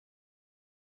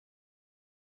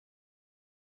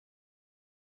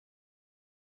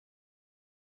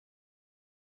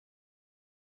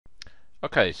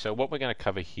Okay, so what we're going to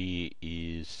cover here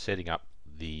is setting up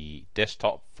the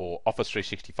desktop for Office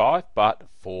 365, but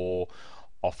for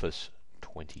Office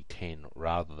 2010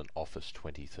 rather than Office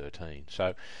 2013.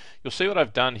 So you'll see what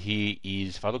I've done here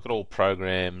is if I look at all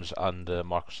programs under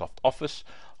Microsoft Office,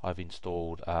 I've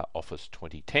installed Office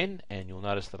 2010, and you'll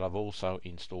notice that I've also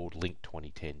installed Lync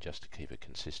 2010 just to keep it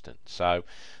consistent. So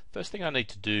first thing I need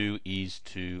to do is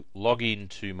to log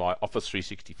into my Office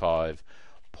 365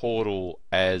 portal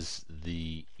as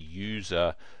the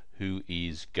user who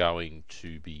is going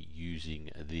to be using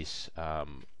this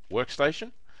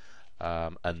workstation,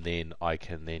 and then I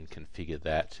can then configure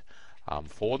that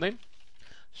for them.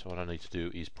 So what I need to do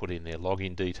is put in their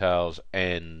login details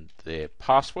and their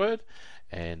password,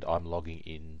 and I'm logging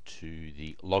into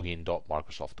the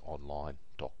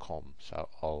login.microsoftonline.com. So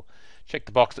I'll check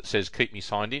the box that says keep me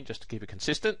signed in just to keep it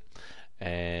consistent,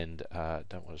 and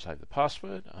don't want to save the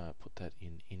password. Put that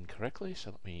in incorrectly,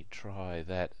 so let me try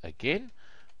that again.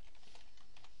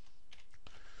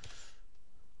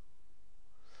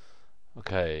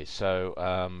 Okay,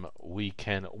 so we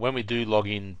can, when we do log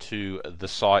into the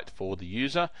site for the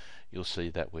user, you'll see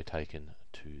that we're taken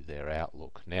to their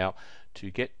Outlook. Now, to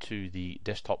get to the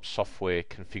desktop software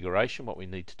configuration, what we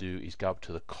need to do is go up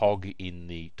to the cog in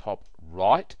the top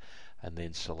right and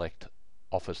then select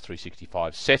Office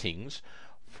 365 settings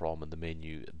from the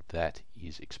menu that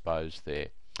is exposed there.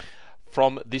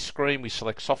 From this screen we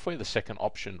select software, the second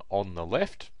option on the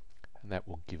left, and that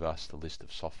will give us the list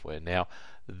of software. Now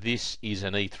this is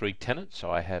an E3 tenant,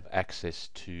 so I have access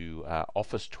to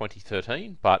Office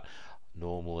 2013, but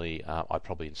normally I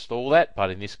probably install that, but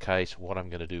in this case what I'm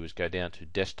going to do is go down to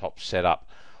desktop setup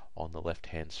on the left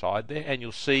hand side there, and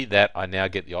you'll see that I now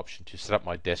get the option to set up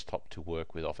my desktop to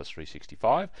work with Office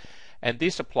 365, and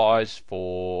this applies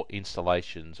for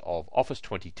installations of Office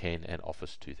 2010 and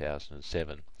Office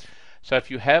 2007. So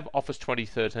if you have Office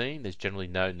 2013, there's generally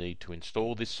no need to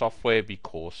install this software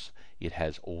because it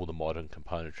has all the modern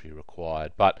componentry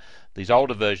required. But these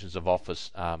older versions of Office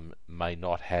may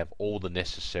not have all the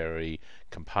necessary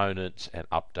components and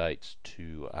updates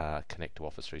to connect to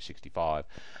Office 365.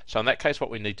 So in that case, what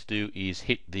we need to do is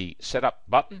hit the Setup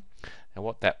button. And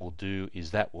what that will do is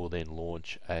that will then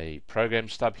launch a program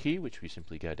stub here, which we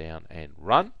simply go down and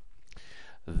run.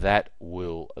 That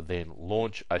will then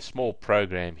launch a small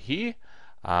program here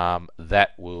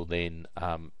that will then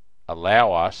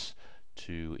allow us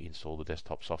to install the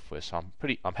desktop software. So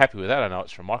I'm happy with that. I know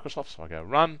it's from Microsoft, so I go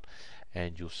run,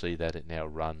 and you'll see that it now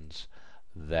runs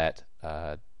that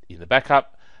in the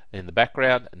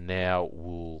background. Now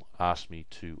will ask me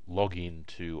to log in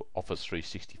to Office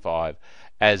 365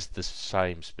 as the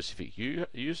same specific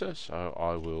user. So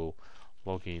I will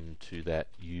log into that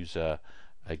user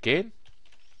again.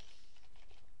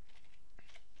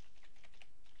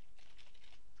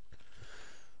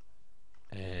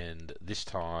 And this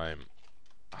time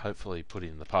hopefully put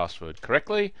in the password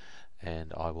correctly,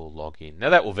 and I will log in. Now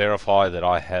that will verify that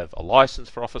I have a license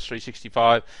for Office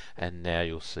 365, and now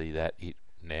you'll see that it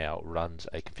now runs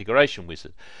a configuration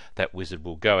wizard. That wizard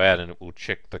will go out and it will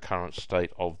check the current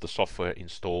state of the software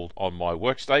installed on my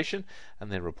workstation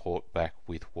and then report back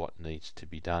with what needs to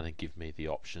be done and give me the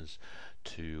options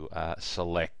to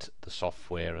select the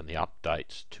software and the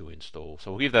updates to install.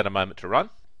 So we'll give that a moment to run.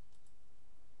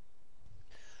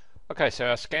 Okay, so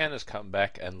our scan has come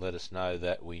back and let us know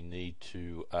that we need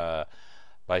to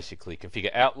basically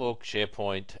configure Outlook,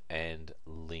 SharePoint, and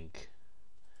Lync.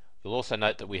 You'll also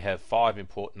note that we have 5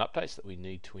 important updates that we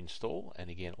need to install, and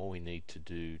again, all we need to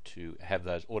do to have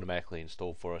those automatically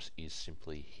installed for us is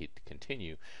simply hit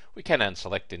continue. We can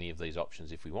unselect any of these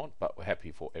options if we want, but we're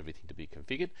happy for everything to be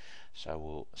configured, so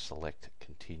we'll select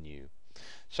continue.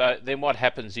 So then what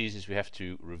happens is we have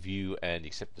to review and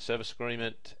accept the service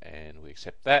agreement, and we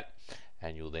accept that,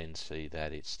 and you'll then see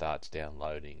that it starts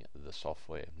downloading the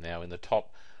software. Now in the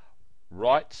top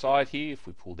right side here, if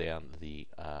we pull down the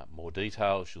more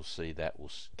details, you'll see that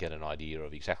we'll get an idea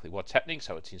of exactly what's happening.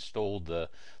 So it's installed the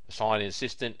sign-in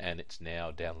assistant, and it's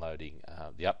now downloading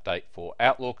the update for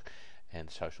Outlook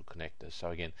and Social Connector. So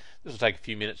again, this will take a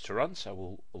few minutes to run, so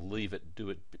we'll leave it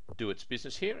do its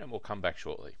business here, and we'll come back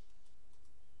shortly.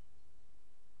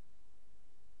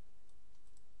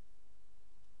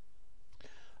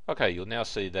 Okay, you'll now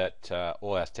see that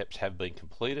all our steps have been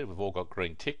completed. We've all got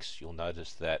green ticks. You'll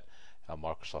notice that our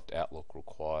Microsoft Outlook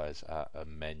requires a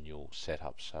manual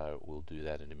setup, so we'll do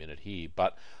that in a minute here.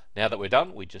 But now that we're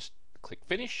done, we just click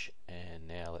finish, and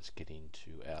now let's get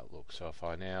into Outlook. So if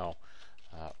I now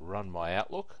run my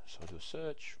Outlook, so I do a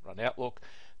search, run Outlook,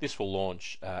 this will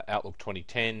launch Outlook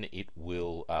 2010. It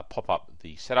will pop up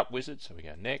the setup wizard, so we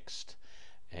go next,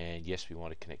 and yes, we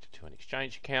want to connect it to an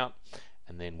Exchange account,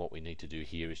 and then what we need to do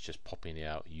here is just pop in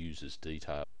our user's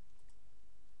details.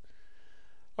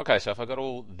 Okay, so if I got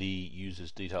all the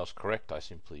user's details correct, I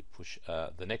simply push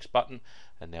the next button,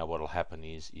 and now what will happen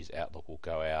is Outlook will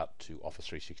go out to Office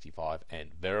 365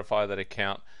 and verify that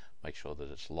account, make sure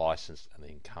that it's licensed, and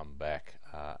then come back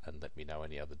and let me know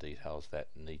any other details that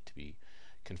need to be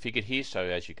configured here. So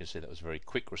as you can see, that was a very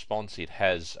quick response. It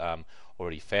has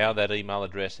already found that email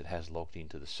address, it has logged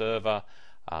into the server,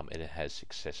 and it has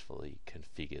successfully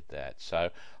configured that. So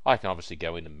I can obviously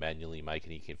go in and manually make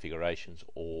any configurations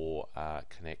or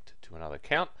connect to another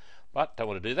account, but don't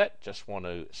want to do that, just want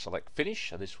to select finish.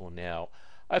 So this will now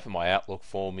open my Outlook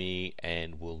for me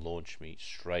and will launch me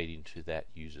straight into that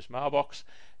user's mailbox,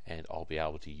 and I'll be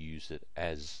able to use it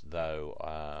as though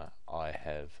I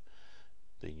have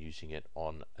been using it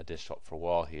on a desktop for a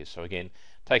while here. So again,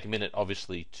 take a minute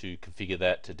obviously to configure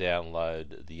that, to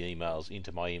download the emails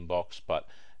into my inbox, but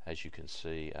as you can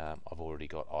see, I've already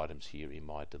got items here in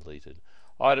my deleted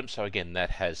items. So again, that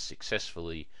has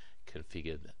successfully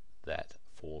configured that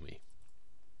for me.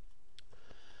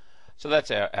 So that's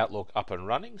our Outlook up and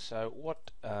running. So what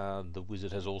the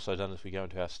wizard has also done is we go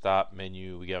into our start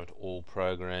menu, we go into all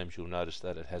programs, you'll notice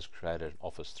that it has created an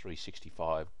Office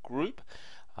 365 group.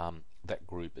 That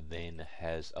group then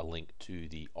has a link to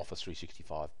the Office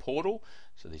 365 portal,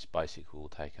 so this basically will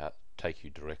take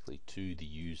you directly to the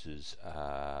user's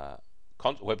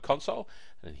web console,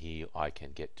 and here I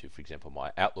can get to, for example,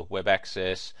 my Outlook web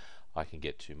access, I can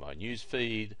get to my news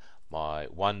feed, my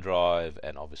OneDrive,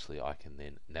 and obviously I can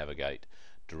then navigate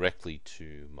directly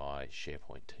to my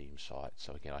SharePoint team site.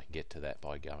 So again, I can get to that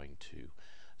by going to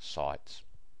sites.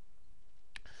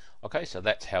 Okay, so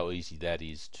that's how easy that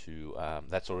is to,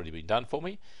 that's already been done for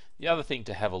me. The other thing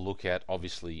to have a look at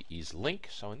obviously is Lync.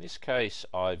 So in this case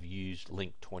I've used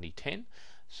Lync 2010.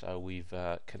 So we've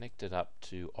connected up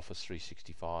to Office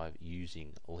 365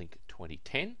 using Lync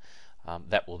 2010.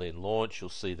 That will then launch. You'll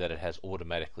see that it has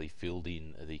automatically filled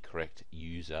in the correct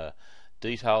user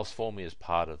details for me as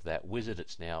part of that wizard.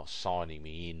 It's now signing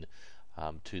me in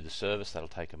to the service. That'll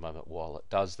take a moment while it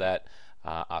does that.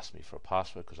 Ask me for a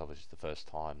password because obviously it's the first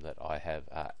time that I have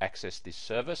accessed this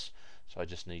service. So I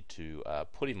just need to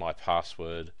put in my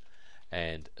password,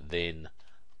 and then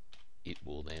it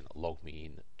will then log me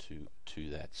in to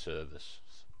that service.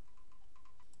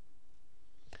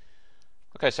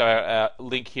 Okay, so our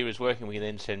link here is working. We can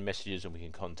then send messages and we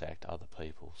can contact other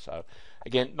people. So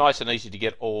again, nice and easy to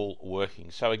get all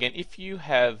working. So again, if you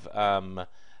have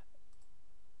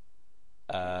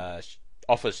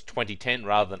Office 2010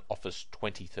 rather than Office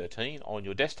 2013 on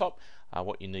your desktop,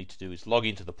 what you need to do is log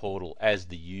into the portal as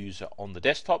the user on the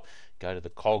desktop, go to the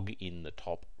cog in the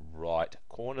top right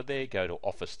corner there, go to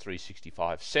Office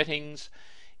 365 settings.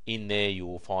 In there you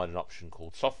will find an option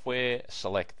called software,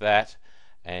 select that,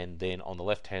 and then on the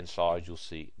left hand side you'll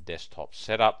see desktop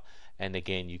setup, and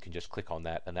again you can just click on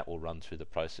that and that will run through the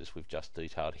process we've just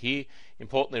detailed here.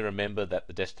 Importantly, remember that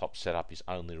the desktop setup is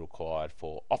only required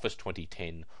for Office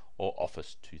 2010 or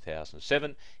Office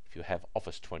 2007. If you have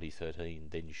Office 2013,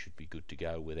 then you should be good to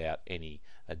go without any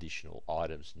additional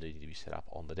items needing to be set up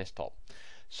on the desktop.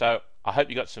 So I hope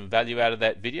you got some value out of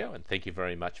that video, and thank you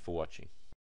very much for watching.